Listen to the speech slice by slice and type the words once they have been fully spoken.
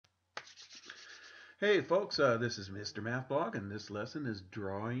Hey folks, this is Mr. Mathblog, and this lesson is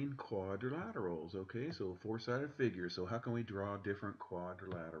drawing quadrilaterals. Okay, so four-sided figures. So how can we draw different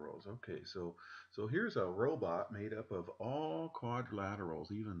quadrilaterals? Okay, so here's a robot made up of all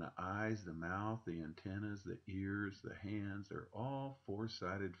quadrilaterals, even the eyes, the mouth, the antennas, the ears, the hands. They're all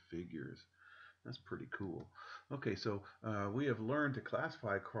four-sided figures. That's pretty cool. Okay, so we have learned to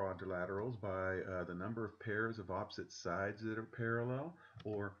classify quadrilaterals by the number of pairs of opposite sides that are parallel,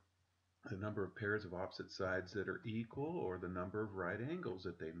 or the number of pairs of opposite sides that are equal, or the number of right angles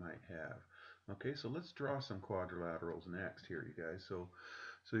that they might have. Okay, so let's draw some quadrilaterals next here, you guys. So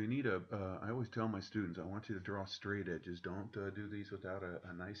you need I always tell my students, I want you to draw straight edges. Don't do these without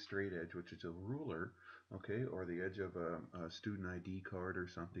a nice straight edge, which is a ruler, okay, or the edge of a student ID card or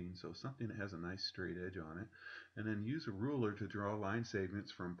something. So something that has a nice straight edge on it. And then use a ruler to draw line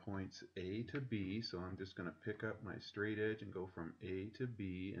segments from points A to B. So I'm just going to pick up my straight edge and go from A to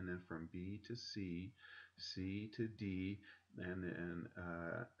B, and then from B to C, C to D, and then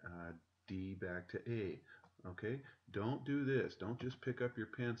D back to A. Okay, don't do this. Don't just pick up your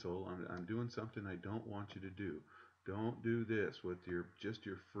pencil. I'm doing something I don't want you to do. Don't do this with just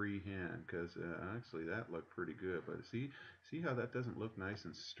your free hand, because actually that looked pretty good. But see how that doesn't look nice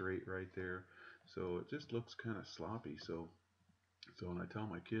and straight right there. So it just looks kind of sloppy. So when I tell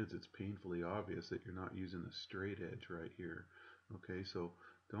my kids, it's painfully obvious that you're not using a straight edge right here. Okay, so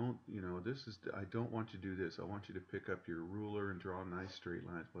don't, I don't want you to do this. I want you to pick up your ruler and draw nice straight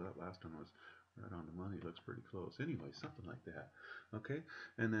lines. Well, that last one was right on the money. Looks pretty close. Anyway, something like that. Okay,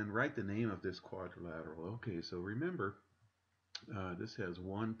 and then write the name of this quadrilateral. Okay, so remember, this has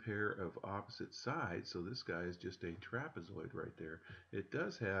one pair of opposite sides, so this guy is just a trapezoid right there. It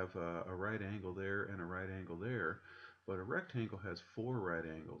does have a right angle there and a right angle there, but a rectangle has four right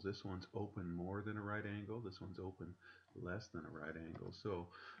angles. This one's open more than a right angle. This one's open less than a right angle. So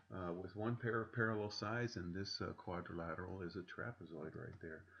with one pair of parallel sides, and this quadrilateral is a trapezoid right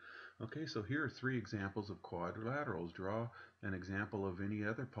there. Okay, so here are three examples of quadrilaterals. Draw an example of any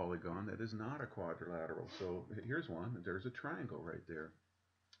other polygon that is not a quadrilateral. So here's one. There's a triangle right there.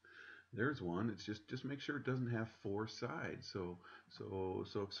 There's one. It's just make sure it doesn't have four sides. So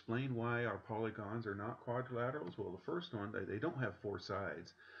explain why our polygons are not quadrilaterals. Well, the first one, they don't have four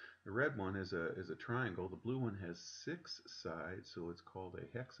sides. The red one is a triangle. The blue one has six sides, so it's called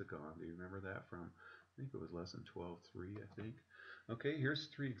a hexagon. Do you remember that from, I think it was lesson 12.3, I think. Okay, here's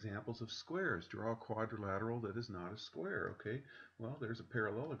three examples of squares. Draw a quadrilateral that is not a square. Okay, well, there's a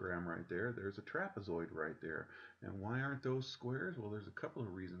parallelogram right there. There's a trapezoid right there. And why aren't those squares? Well, there's a couple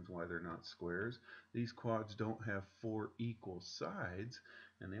of reasons why they're not squares. These quads don't have four equal sides,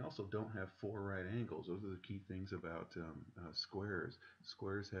 and they also don't have four right angles. Those are the key things about squares.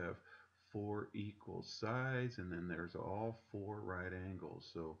 Squares have four equal sides, and then there's all four right angles.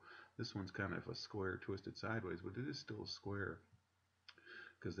 So this one's kind of a square twisted sideways, but it is still a square,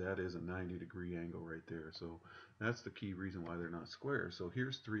 because that is a 90-degree angle right there. So that's the key reason why they're not squares. So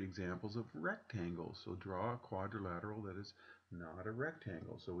here's three examples of rectangles. So draw a quadrilateral that is not a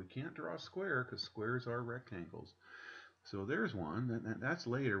rectangle. So we can't draw a square because squares are rectangles. So there's one. That's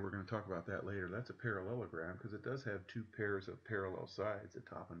later. We're going to talk about that later. That's a parallelogram because it does have two pairs of parallel sides, the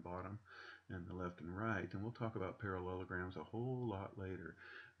top and bottom, and the left and right. And we'll talk about parallelograms a whole lot later.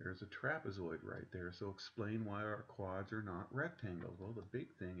 There's a trapezoid right there. So explain why our quads are not rectangles. Well, the big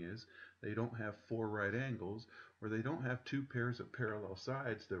thing is they don't have four right angles, or they don't have two pairs of parallel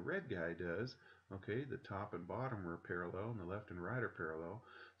sides. The red guy does. Okay, the top and bottom are parallel, and the left and right are parallel.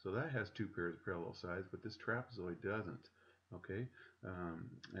 So that has two pairs of parallel sides, but this trapezoid doesn't. Okay,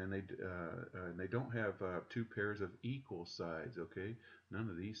 and they don't have two pairs of equal sides. Okay, none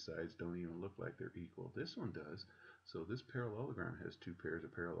of these sides don't even look like they're equal. This one does. So this parallelogram has two pairs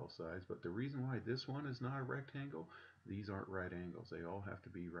of parallel sides, but the reason why this one is not a rectangle, these aren't right angles. They all have to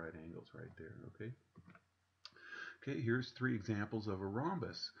be right angles right there. Okay. Okay, here's three examples of a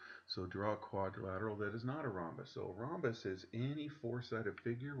rhombus. So draw a quadrilateral that is not a rhombus. So a rhombus is any four-sided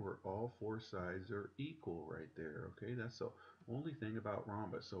figure where all four sides are equal right there. Okay, that's the only thing about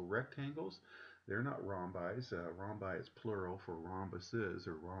rhombus. So rectangles, they're not rhombi. Rhombi is plural for rhombuses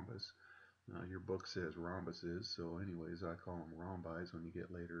or rhombus. Your book says rhombuses, so anyways, I call them rhombi when you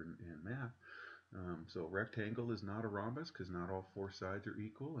get later in math. So rectangle is not a rhombus because not all four sides are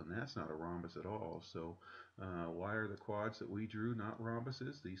equal, and that's not a rhombus at all. So why are the quads that we drew not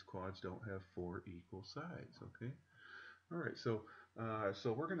rhombuses? These quads don't have four equal sides. Okay. All right. So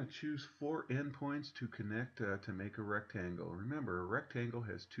we're going to choose four endpoints to connect to make a rectangle. Remember, a rectangle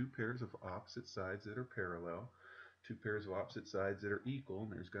has two pairs of opposite sides that are parallel, two pairs of opposite sides that are equal,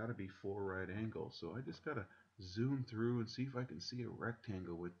 and there's got to be four right angles. So I just got to zoom through and see if I can see a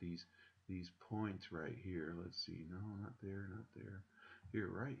rectangle with these these points right here. Let's see. No, not there, not there. Here,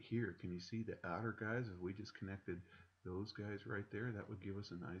 right here. Can you see the outer guys? If we just connected those guys right there, that would give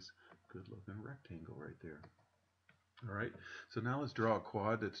us a nice, good looking rectangle right there. All right, so now let's draw a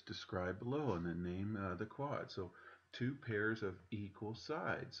quad that's described below and then name the quad. So two pairs of equal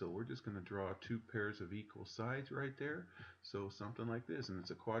sides. So we're just going to draw two pairs of equal sides right there. So something like this, and it's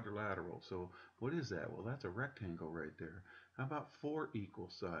a quadrilateral. So what is that? Well, that's a rectangle right there. How about four equal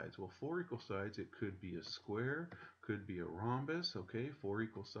sides? Well, four equal sides, it could be a square, could be a rhombus, okay? Four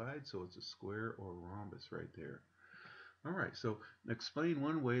equal sides, so it's a square or rhombus right there. All right, so explain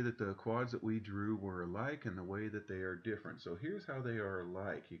one way that the quads that we drew were alike and the way that they are different. So here's how they are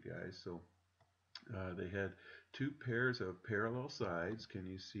alike, you guys. So they had two pairs of parallel sides. Can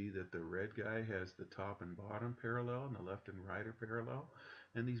you see that the red guy has the top and bottom parallel and the left and right are parallel?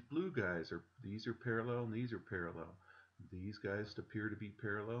 And these blue guys these are parallel and these are parallel. These guys appear to be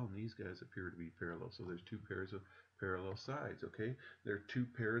parallel and these guys appear to be parallel. So there's two pairs of parallel sides, okay? They're two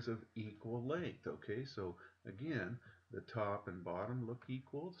pairs of equal length, okay? So again, the top and bottom look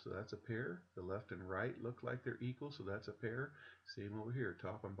equal, so that's a pair. The left and right look like they're equal, so that's a pair. Same over here,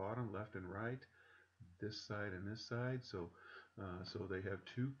 top and bottom, left and right, this side and this side. So they have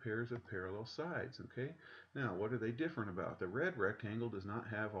two pairs of parallel sides, okay? Now, what are they different about? The red rectangle does not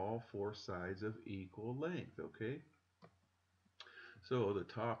have all four sides of equal length, okay? So the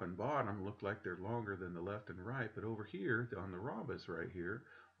top and bottom look like they're longer than the left and right, but over here on the rhombus right here,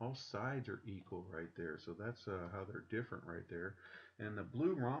 all sides are equal right there. So that's how they're different right there. And the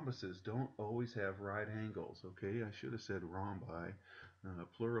blue rhombuses don't always have right angles, okay? I should have said rhombi.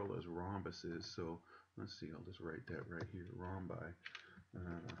 Plural is rhombuses. So let's see, I'll just write that right here, rhombi.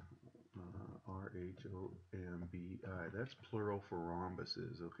 R-H-O-M-B-I. That's plural for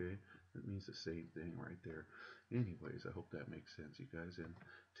rhombuses, okay? That means the same thing right there. Anyways, I hope that makes sense, you guys, and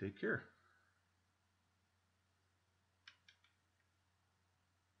take care.